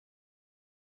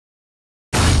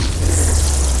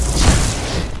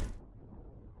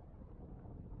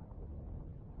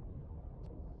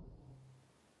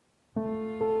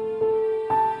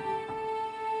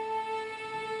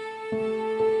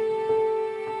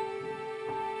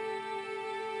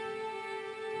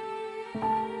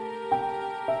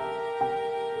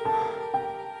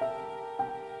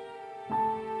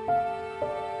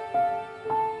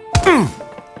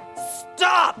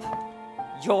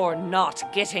You're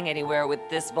not getting anywhere with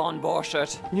this, von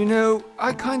Borchert. You know,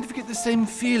 I kind of get the same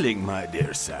feeling, my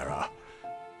dear Sarah.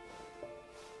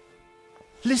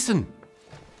 Listen.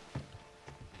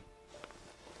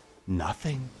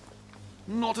 Nothing.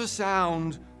 Not a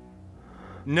sound.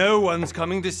 No one's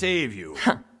coming to save you.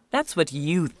 That's what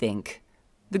you think.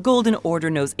 The Golden Order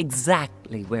knows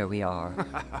exactly where we are.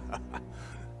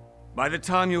 By the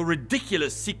time your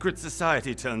ridiculous secret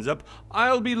society turns up,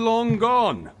 I'll be long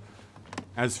gone.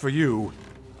 As for you,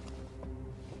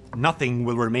 nothing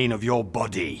will remain of your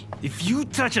body. If you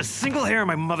touch a single hair on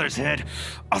my mother's head,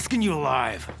 I'll skin you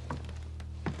alive.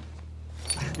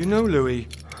 You know, Louis,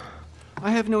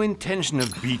 I have no intention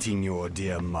of beating your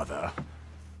dear mother.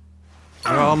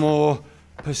 There are more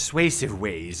persuasive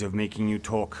ways of making you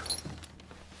talk.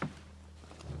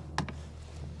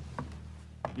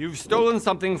 You've stolen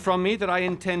something from me that I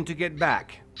intend to get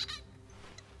back.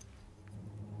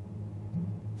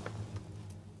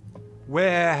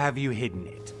 Where have you hidden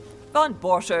it? Von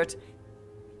Borchert,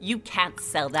 you can't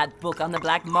sell that book on the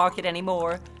black market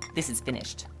anymore. This is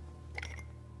finished.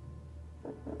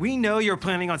 We know you're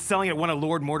planning on selling at one of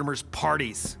Lord Mortimer's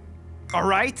parties. All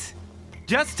right?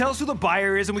 Just tell us who the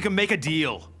buyer is and we can make a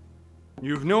deal.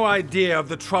 You've no idea of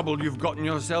the trouble you've gotten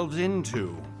yourselves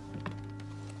into.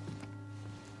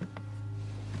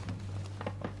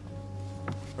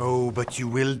 Oh, but you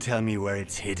will tell me where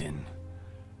it's hidden.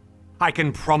 I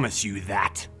can promise you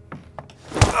that.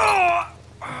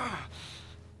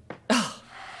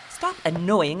 Stop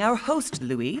annoying our host,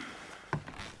 Louis.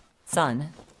 Son,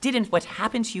 didn't what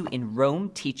happened to you in Rome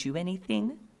teach you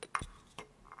anything?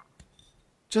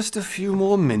 Just a few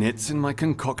more minutes and my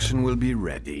concoction will be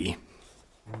ready.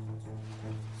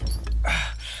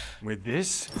 With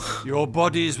this, your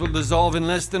bodies will dissolve in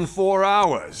less than 4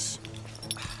 hours.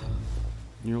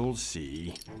 You'll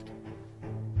see.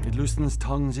 It loosens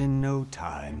tongues in no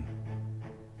time.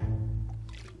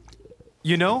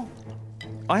 You know,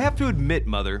 I have to admit,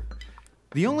 Mother,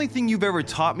 the only thing you've ever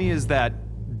taught me is that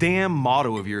damn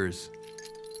motto of yours.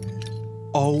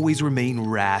 Always remain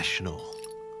rational.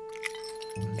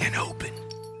 And open.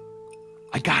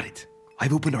 I got it.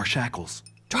 I've opened our shackles.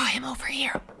 Draw him over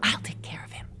here. I'll take care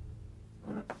of him.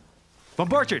 Von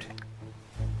Borchert!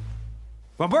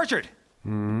 Von Borchert!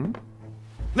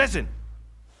 Listen.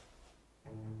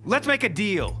 Let's make a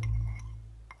deal.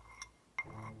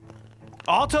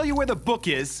 I'll tell you where the book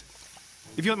is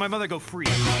if you let my mother go free.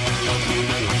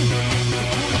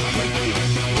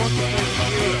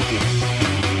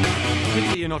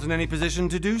 Pity you're not in any position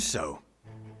to do so.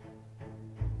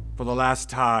 For the last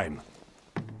time.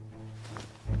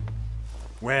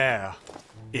 Where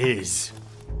is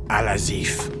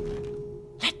Al-Azif?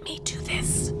 Let me do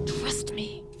this. Trust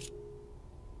me.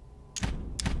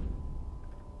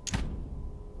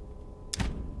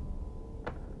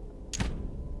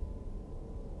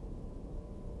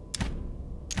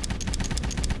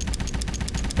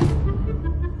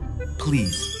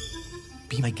 Please,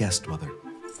 be my guest, Mother.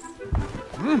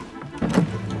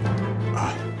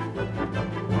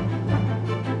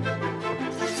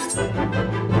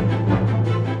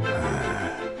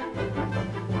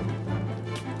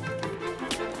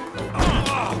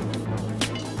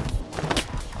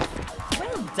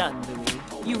 Well done,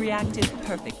 Louis. You reacted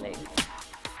perfectly.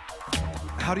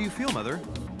 How do you feel, Mother?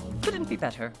 Couldn't be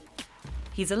better.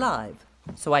 He's alive,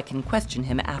 so I can question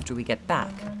him after we get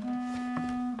back.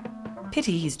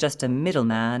 Pity he's just a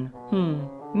middleman.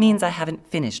 Means I haven't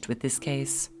finished with this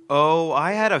case. Oh,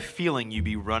 I had a feeling you'd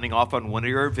be running off on one of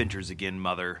your adventures again,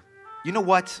 Mother. You know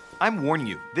what? I'm warning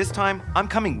you. This time, I'm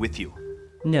coming with you.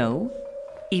 No.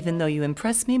 Even though you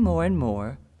impress me more and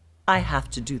more, I have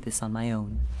to do this on my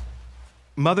own.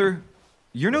 Mother,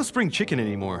 you're no spring chicken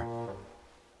anymore.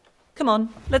 Come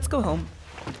on, let's go home.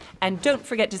 And don't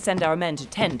forget to send our men to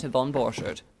tend to von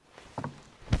Borchert.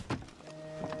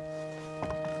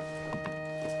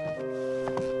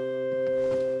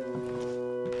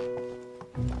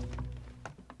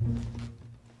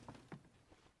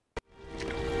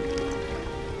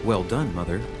 Well done,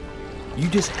 Mother. You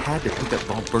just had to pick up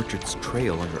von Borchert's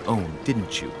trail on your own,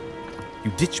 didn't you?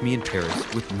 You ditched me in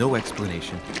Paris with no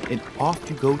explanation, and off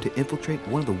you go to infiltrate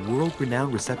one of the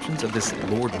world-renowned receptions of this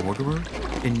Lord Mortimer?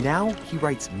 And now he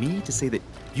writes me to say that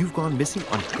you've gone missing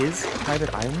on his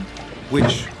private island?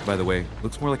 Which, by the way,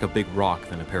 looks more like a big rock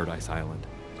than a paradise island.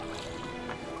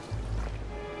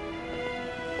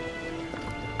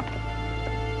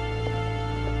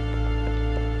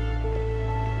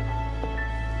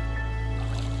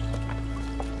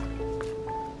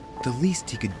 The least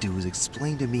he could do is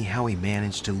explain to me how he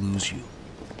managed to lose you.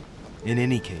 In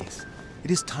any case,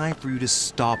 it is time for you to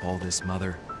stop all this,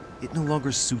 Mother. It no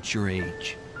longer suits your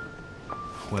age.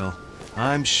 Well,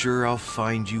 I'm sure I'll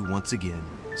find you once again,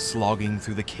 slogging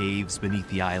through the caves beneath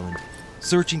the island,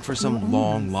 searching for some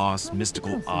long-lost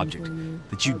mystical object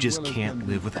that you just can't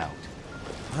live without.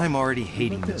 I'm already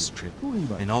hating this trip,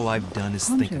 and all I've done is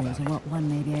think Contrary about to it. what one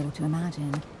may be able to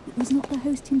imagine, it was not the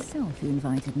host himself who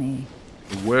invited me.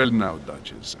 Well now,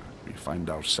 Duchess, we find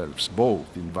ourselves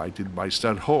both invited by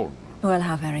Sir Holm. Well,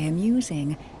 how very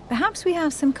amusing. Perhaps we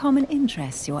have some common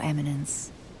interests, Your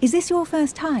Eminence. Is this your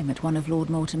first time at one of Lord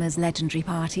Mortimer's legendary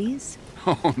parties?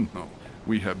 Oh no,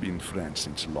 we have been friends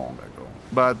since long ago.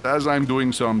 But as I'm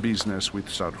doing some business with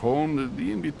Sir Holm,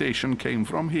 the invitation came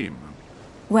from him.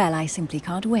 Well, I simply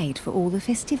can't wait for all the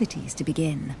festivities to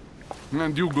begin.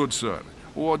 And you, good sir,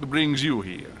 what brings you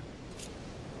here?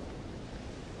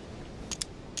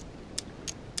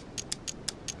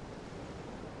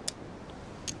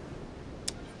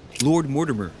 Lord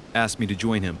Mortimer asked me to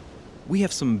join him. We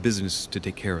have some business to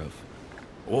take care of.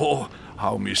 Oh,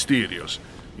 how mysterious.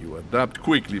 You adapt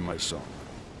quickly, my son.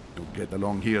 You get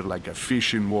along here like a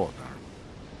fish in water.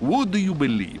 Would you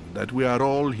believe that we are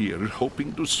all here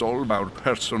hoping to solve our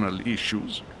personal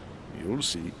issues? You'll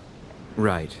see.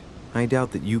 Right. I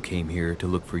doubt that you came here to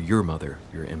look for your mother,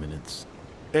 Your Eminence.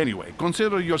 Anyway,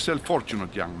 consider yourself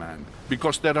fortunate, young man,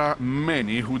 because there are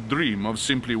many who dream of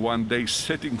simply one day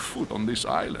setting foot on this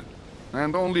island,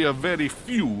 and only a very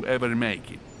few ever make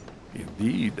it.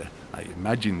 Indeed, I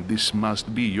imagine this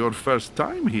must be your first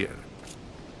time here.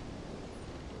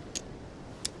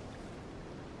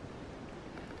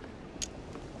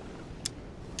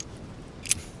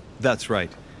 That's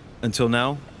right. Until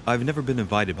now, I've never been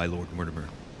invited by Lord Mortimer.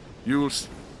 You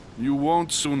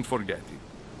won't soon forget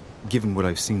it. Given what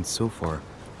I've seen so far,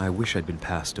 I wish I'd been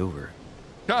passed over.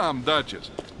 Come, Duchess.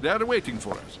 They are waiting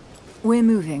for us. We're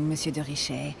moving, Monsieur de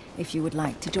Richet, if you would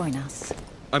like to join us.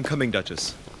 I'm coming,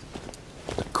 Duchess.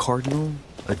 A cardinal?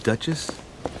 A duchess?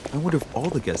 I wonder if all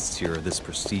the guests here are this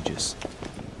prestigious.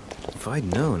 If I'd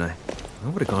known, I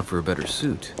would have gone for a better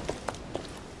suit.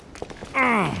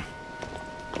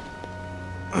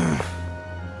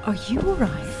 Are you all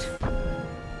right?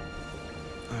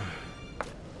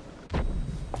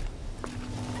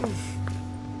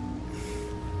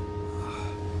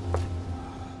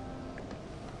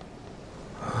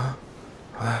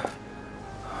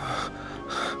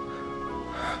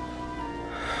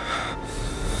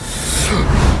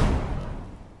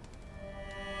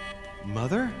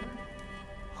 Mother?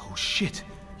 Oh shit,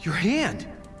 your hand!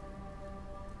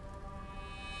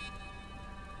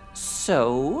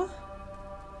 So,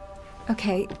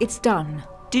 Okay, it's done.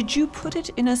 did you put it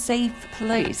in a safe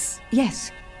place?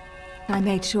 Yes. I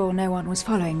made sure no one was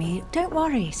following me. Don't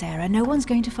worry, Sarah, no one's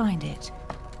going to find it.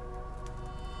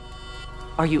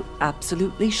 Are you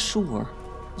absolutely sure?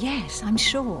 Yes, I'm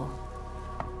sure.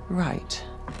 Right.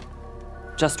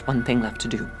 Just one thing left to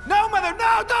do. No, Mother,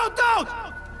 no, don't!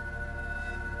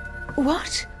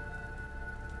 What?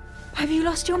 Have you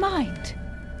lost your mind?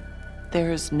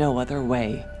 There's no other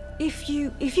way. If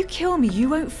you kill me, you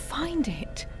won't find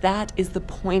it. That is the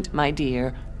point, my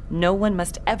dear. No one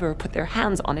must ever put their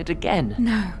hands on it again.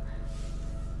 No.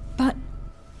 But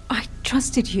I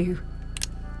trusted you.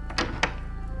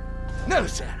 No,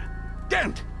 Sarah.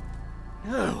 Don't.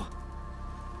 No.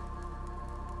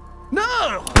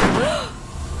 No!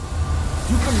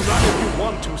 You can run if you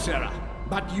want to, Sarah,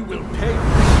 but you will pay.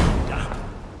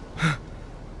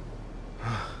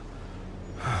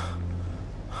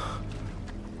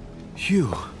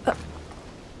 Hugh.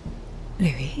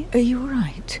 Louis, are you all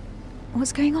right?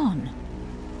 What's going on?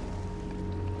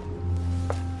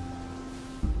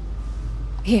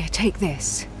 Here, take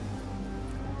this.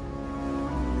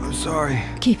 I'm sorry.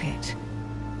 Keep it.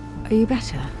 Are you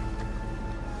better?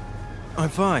 I'm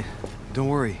fine. Don't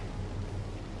worry.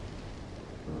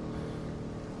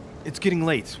 It's getting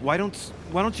late. Why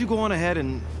don't you go on ahead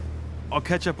and I'll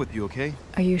catch up with you, okay?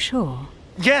 Are you sure?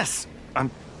 Yes! I'm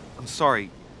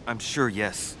sorry. I'm sure,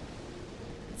 yes.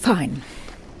 Fine.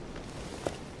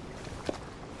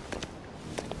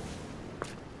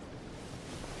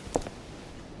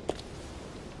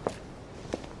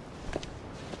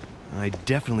 I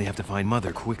definitely have to find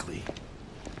Mother quickly.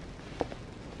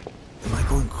 Am I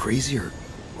going crazy or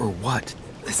what?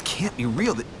 This can't be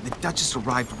real. The Duchess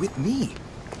arrived with me.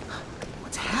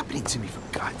 What's happening to me, for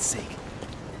God's sake?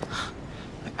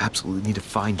 I absolutely need to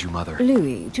find you, Mother.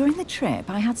 Louis, during the trip,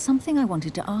 I had something I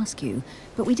wanted to ask you,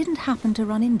 but we didn't happen to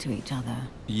run into each other.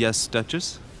 Yes,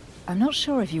 Duchess? I'm not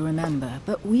sure if you remember,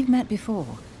 but we've met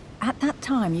before. At that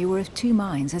time, you were of two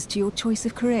minds as to your choice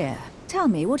of career. Tell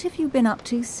me, what have you been up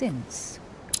to since?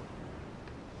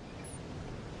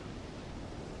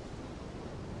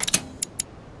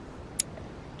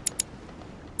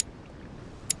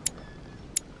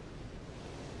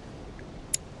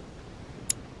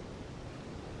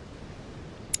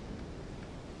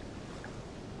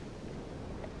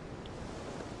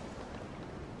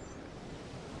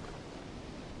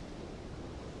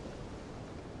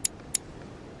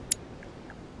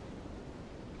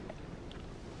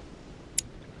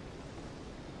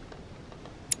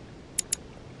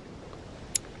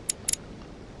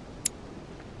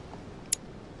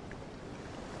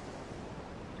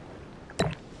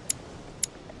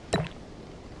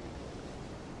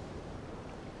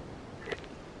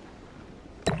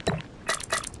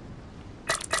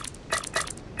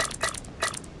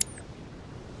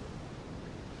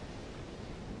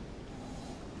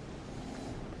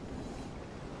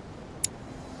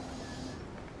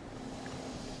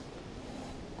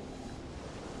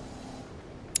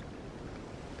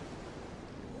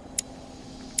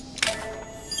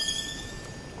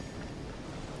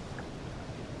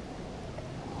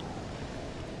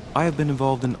 I have been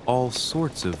involved in all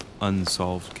sorts of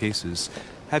unsolved cases.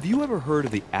 Have you ever heard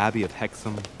of the Abbey of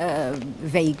Hexham?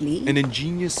 Vaguely. An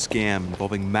ingenious scam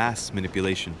involving mass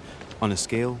manipulation on a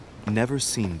scale never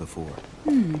seen before.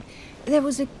 There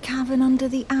was a cavern under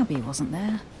the abbey, wasn't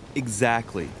there?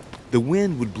 Exactly. The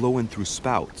wind would blow in through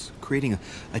spouts, creating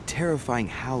a terrifying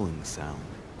howling sound.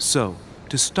 So,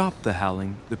 to stop the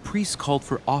howling, the priests called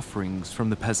for offerings from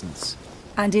the peasants.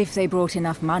 And if they brought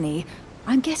enough money,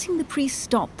 I'm guessing the priest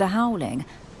stopped the howling.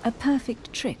 A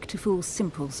perfect trick to fool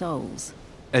simple souls.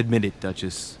 Admit it,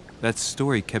 Duchess. That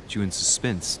story kept you in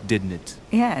suspense, didn't it?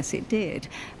 Yes, it did.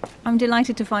 I'm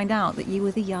delighted to find out that you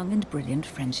were the young and brilliant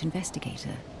French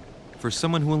investigator. For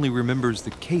someone who only remembers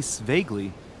the case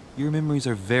vaguely, your memories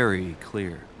are very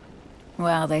clear.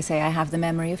 Well, they say I have the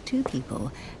memory of two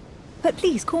people. But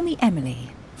please, call me Emily.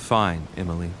 Fine,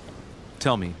 Emily.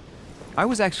 Tell me, I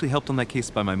was actually helped on that case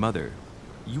by my mother.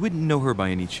 You wouldn't know her by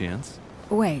any chance?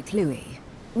 Wait, Louis.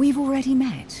 We've already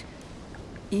met.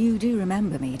 You do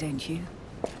remember me, don't you?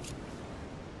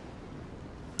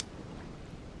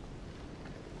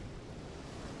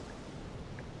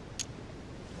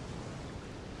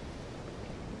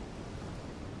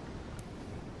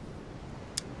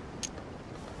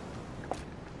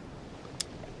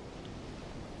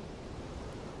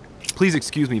 Please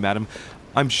excuse me, madam.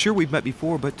 I'm sure we've met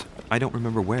before, but I don't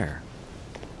remember where.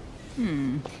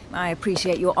 I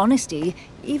appreciate your honesty,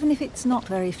 even if it's not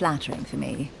very flattering for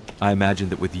me. I imagine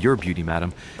that with your beauty,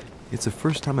 madam, it's the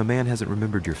first time a man hasn't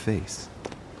remembered your face.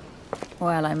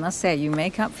 Well, I must say you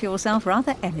make up for yourself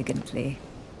rather elegantly.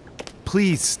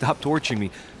 Please stop torturing me.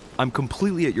 I'm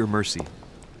completely at your mercy.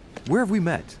 Where have we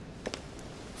met?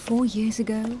 4 years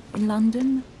ago, in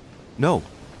London? No.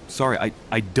 Sorry,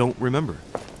 I don't remember.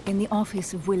 In the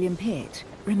office of William Pitt.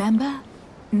 Remember?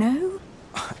 No?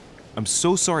 I'm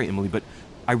so sorry, Emily, but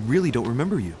I really don't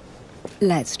remember you.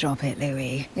 Let's drop it,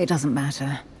 Louis. It doesn't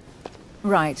matter.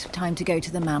 Right, time to go to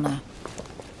the manor.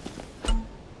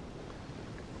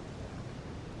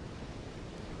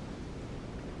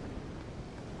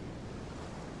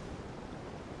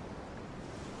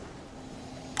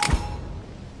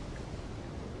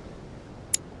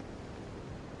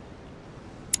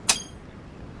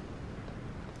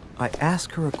 I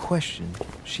ask her a question,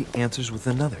 she answers with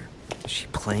another. Is she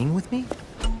playing with me?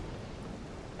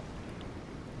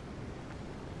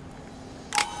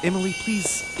 Emily,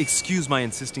 please excuse my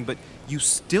insisting, but you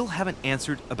still haven't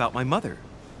answered about my mother.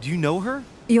 Do you know her?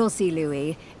 You'll see,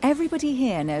 Louis. Everybody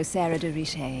here knows Sarah de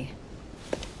Richet.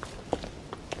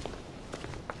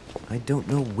 I don't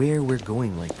know where we're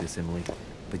going like this, Emily,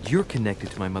 but you're connected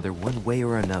to my mother one way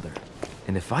or another.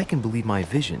 And if I can believe my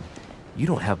vision, you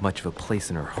don't have much of a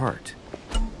place in her heart.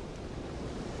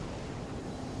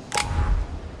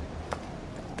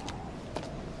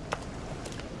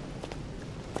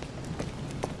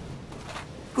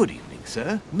 Good evening,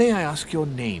 sir. May I ask your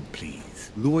name,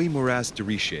 please? Louis Moras de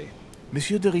Richet.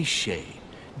 Monsieur de Richet.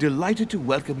 Delighted to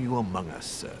welcome you among us,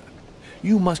 sir.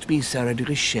 You must be Sarah de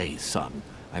Richet's son.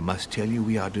 I must tell you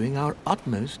we are doing our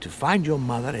utmost to find your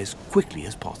mother as quickly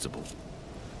as possible.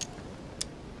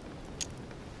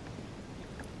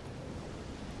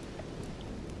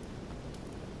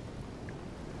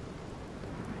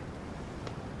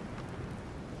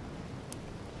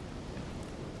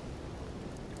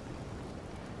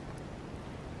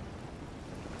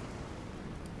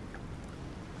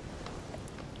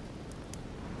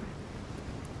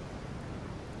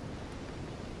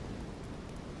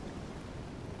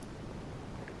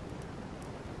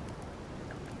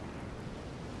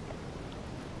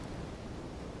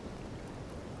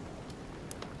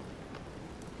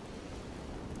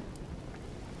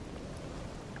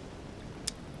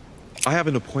 I have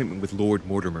an appointment with Lord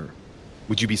Mortimer.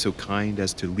 Would you be so kind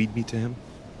as to lead me to him?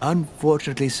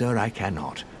 Unfortunately, sir, I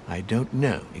cannot. I don't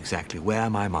know exactly where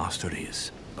my master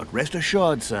is. But rest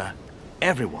assured, sir,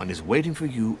 everyone is waiting for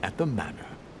you at the manor.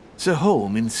 Sir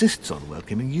Holm insists on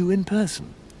welcoming you in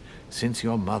person. Since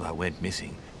your mother went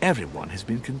missing, everyone has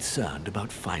been concerned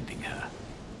about finding her.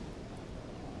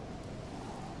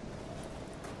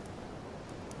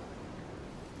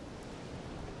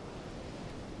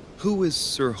 Who is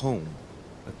Sir Holm?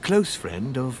 A close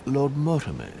friend of Lord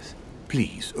Mortimer's.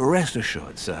 Please, rest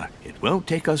assured, sir, it won't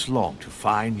take us long to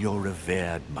find your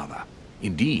revered mother.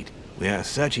 Indeed, we are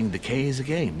searching the quays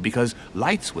again because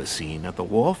lights were seen at the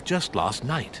wharf just last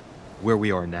night. Where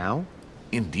we are now?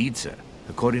 Indeed, sir.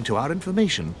 According to our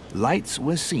information, lights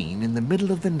were seen in the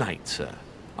middle of the night, sir.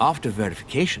 After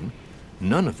verification,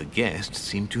 none of the guests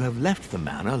seem to have left the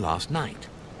manor last night.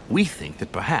 We think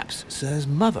that perhaps Sir's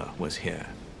mother was here.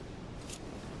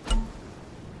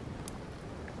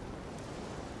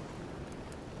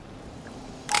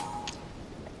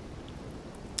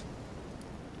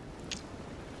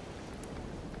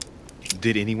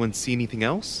 Did anyone see anything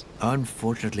else?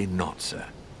 Unfortunately not, sir.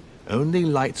 Only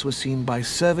lights were seen by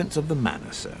servants of the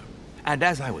manor, sir. And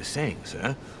as I was saying,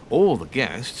 sir, all the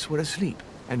guests were asleep,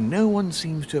 and no one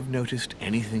seems to have noticed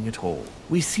anything at all.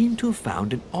 We seem to have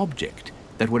found an object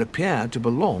that would appear to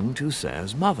belong to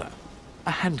Sir's mother.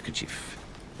 A handkerchief.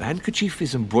 The handkerchief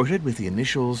is embroidered with the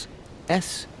initials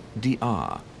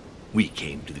SDR. We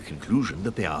came to the conclusion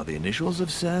that they are the initials of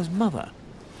Sir's mother,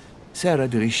 Sarah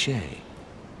de Richet.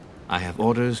 I have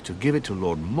orders to give it to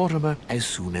Lord Mortimer as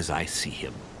soon as I see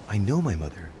him. I know my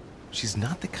mother. She's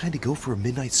not the kind to go for a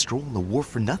midnight stroll on the wharf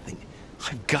for nothing.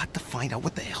 I've got to find out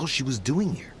what the hell she was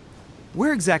doing here.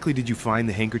 Where exactly did you find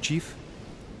the handkerchief?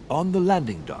 On the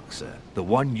landing dock, sir. The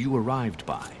one you arrived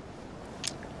by.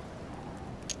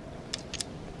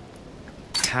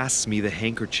 Pass me the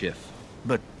handkerchief.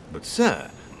 But sir,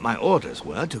 my orders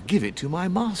were to give it to my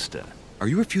master. Are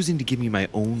you refusing to give me my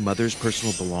own mother's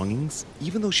personal belongings?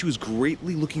 Even though she was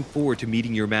greatly looking forward to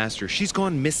meeting your master, she's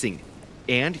gone missing.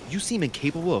 And you seem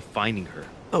incapable of finding her.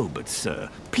 Oh, but sir,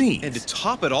 please. And to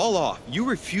top it all off, you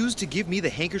refuse to give me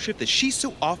the handkerchief that she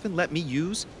so often let me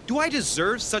use? Do I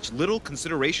deserve such little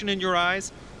consideration in your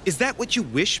eyes? Is that what you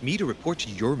wish me to report to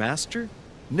your master?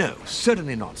 No,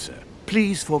 certainly not, sir.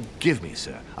 Please forgive me,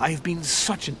 sir. I have been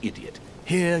such an idiot.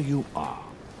 Here you are.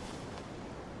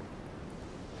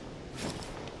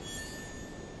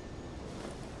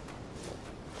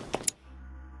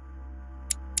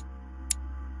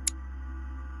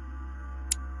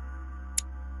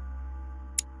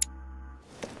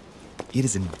 It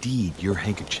is indeed your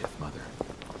handkerchief, Mother.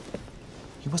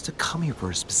 You must have come here for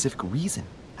a specific reason.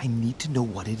 I need to know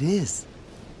what it is.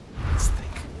 Let's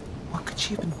think. What could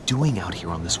she have been doing out here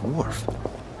on this wharf?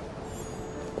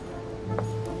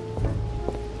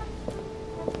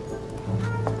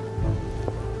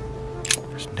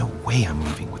 There's no way I'm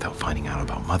leaving without finding out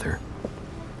about Mother.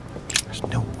 There's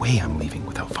no way I'm leaving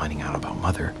without finding out about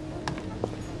Mother.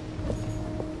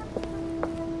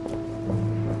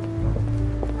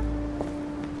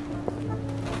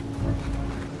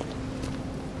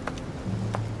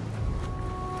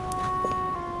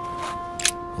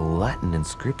 Latin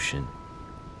inscription.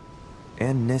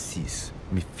 Annesis,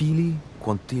 mi fili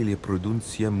quantilia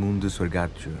produncia mundus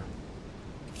ergatur.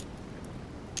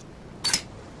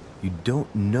 You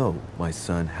don't know, my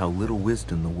son, how little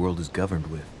wisdom the world is governed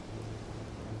with.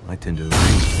 I tend to agree.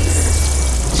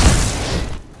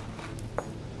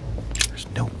 There's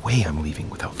no way I'm leaving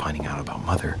without finding out about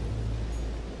Mother.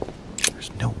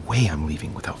 There's no way I'm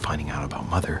leaving without finding out about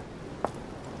Mother.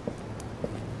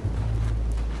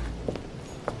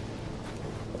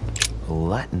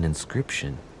 Latin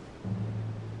inscription.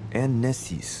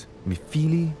 Annesis, mi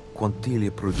fili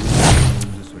quantilia produncia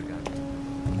mundus ergatur.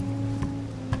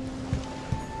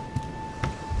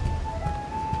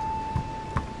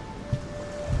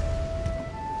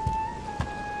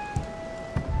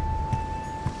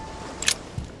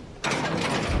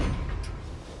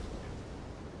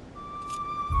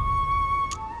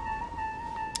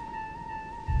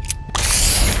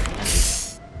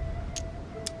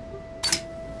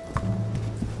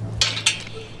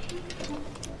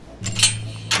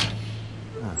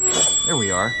 There we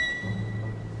are.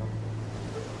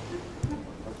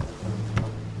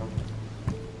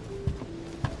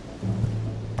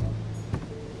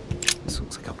 This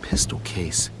looks like a pistol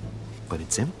case, but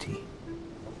it's empty.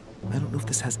 I don't know if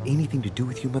this has anything to do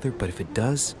with you, Mother, but if it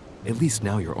does, at least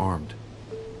now you're armed.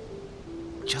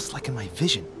 Just like in my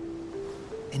vision.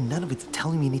 And none of it's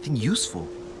telling me anything useful.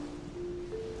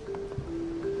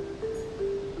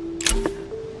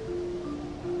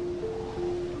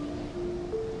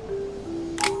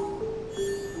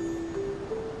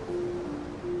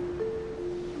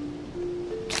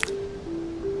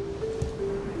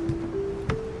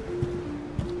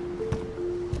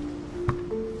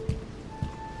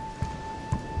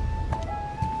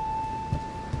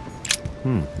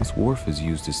 This wharf is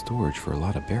used as storage for a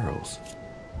lot of barrels.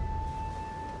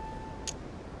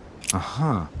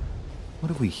 Uh-huh. What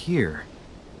have we here?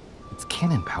 It's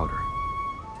cannon powder.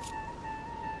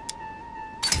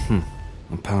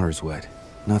 The powder's wet.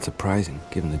 Not surprising,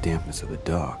 given the dampness of the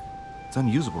dock. It's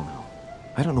unusable now.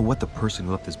 I don't know what the person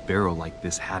who left this barrel like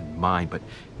this had in mind, but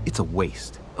it's a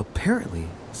waste. Apparently,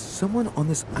 someone on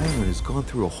this island has gone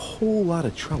through a whole lot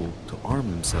of trouble to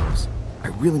arm themselves. I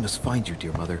really must find you,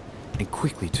 dear Mother. And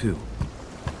quickly, too.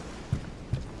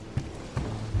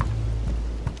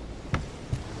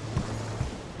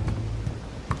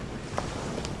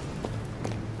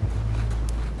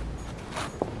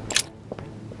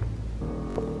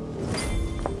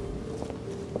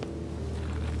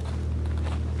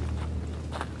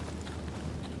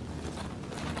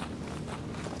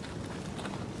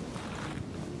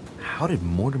 How did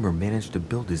Mortimer manage to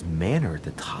build his manor at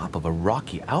the top of a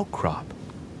rocky outcrop?